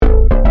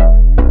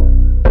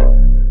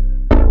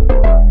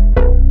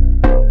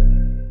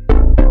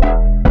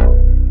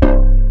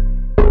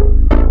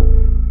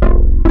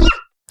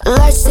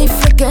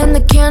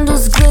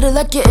hit it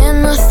like you're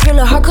in a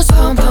thriller. Heart goes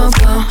pum pum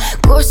pum.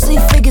 Ghostly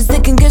figures, they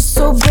can get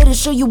so bitter.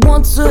 Sure you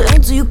want to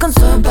until you can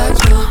turn back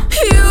now.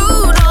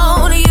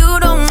 You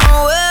don't know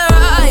where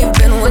I've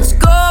been. What's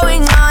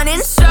going on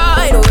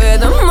inside? Where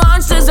the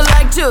monsters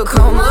like to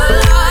come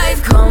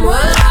alive, come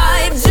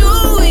alive. Do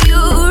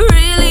you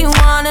really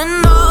wanna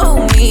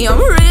know me? I'm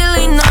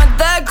really not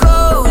that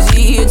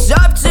cozy. It's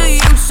up to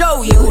you,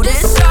 so you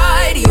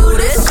decide, you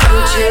decide.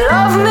 Would you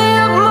love me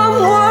at my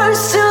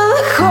worst till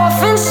the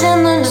coffin's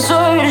in the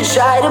dirt?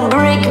 Try to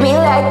break me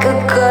like a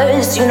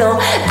curse, you know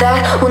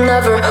that will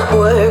never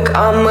work.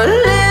 I'm a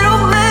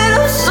little bit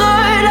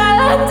absurd.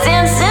 I like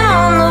dancing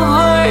on the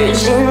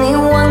verge.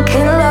 Anyone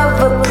can love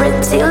a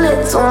pretty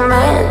little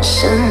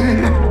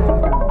mansion,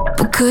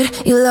 but could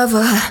you love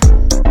a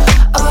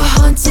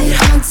haunted,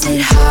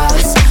 haunted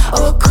house?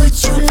 Or could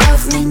you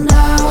love me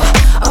now?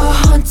 A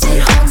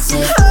haunted,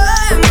 haunted,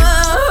 I'm a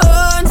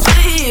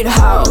haunted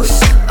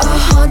house. A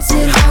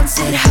haunted,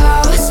 haunted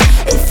house.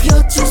 If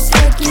you're too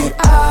scared, get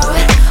out.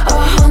 A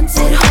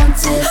haunted,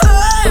 haunted,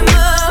 I'm a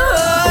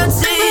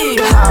haunted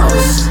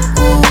house.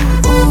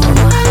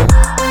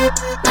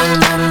 Na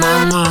na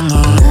na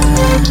na.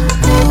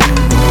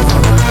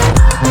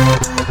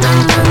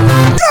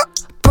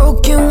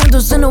 Broken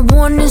windows and a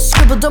warning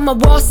scribbled on my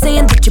wall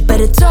saying that you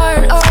better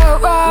turn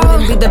around.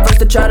 Wouldn't be the first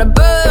to try to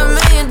burn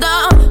me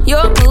down.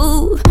 Your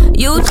move,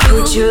 you too.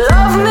 Would you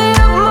love me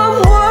at my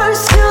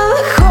worst till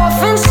the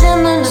coffin's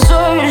in the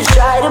dirt?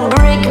 Try to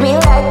break me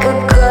like a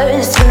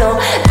curse, you know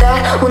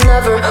that will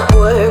never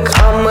work.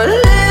 I'm a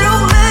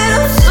little bit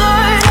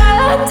absurd. I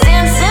like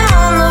dancing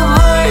on the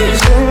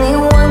verge.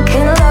 Anyone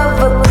can love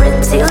a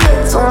pretty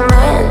little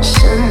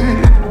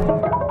mansion,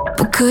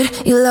 but could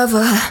you love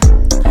a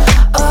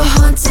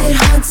haunted,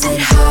 haunted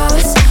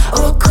house?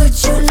 Or could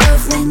you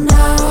love me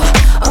now?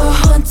 A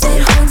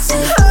haunted,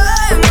 haunted,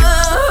 I'm a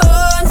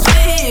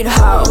haunted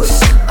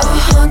house. A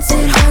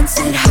haunted,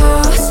 haunted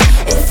house.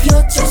 If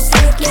you're too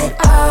scared, get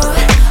out.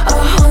 A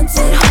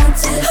haunted,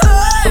 haunted,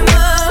 I'm a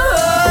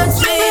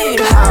haunted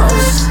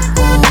house.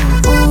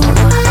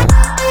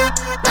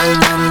 Na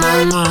na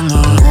na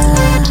na.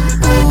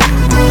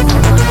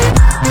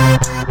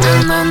 Na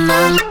na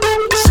na.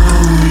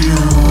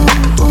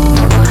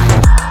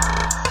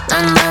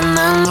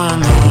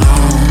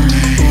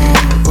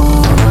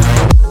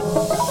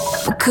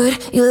 Could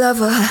you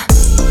love a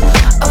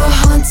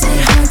haunted,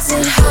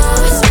 haunted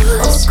house?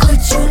 Or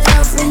could you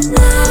love me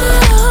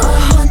now? A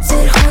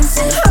haunted,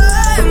 haunted,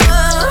 I'm a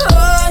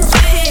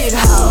haunted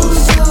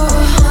house. A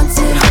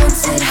haunted,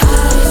 haunted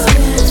house.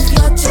 If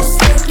you're just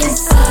thinking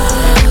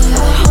inside.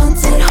 A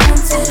haunted,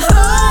 haunted,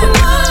 I'm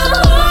a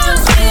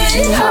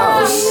haunted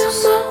house.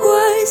 My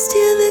words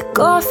till the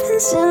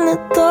coffin's in the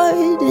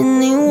dirt.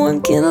 Anyone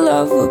can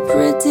love a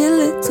pretty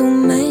little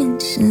man.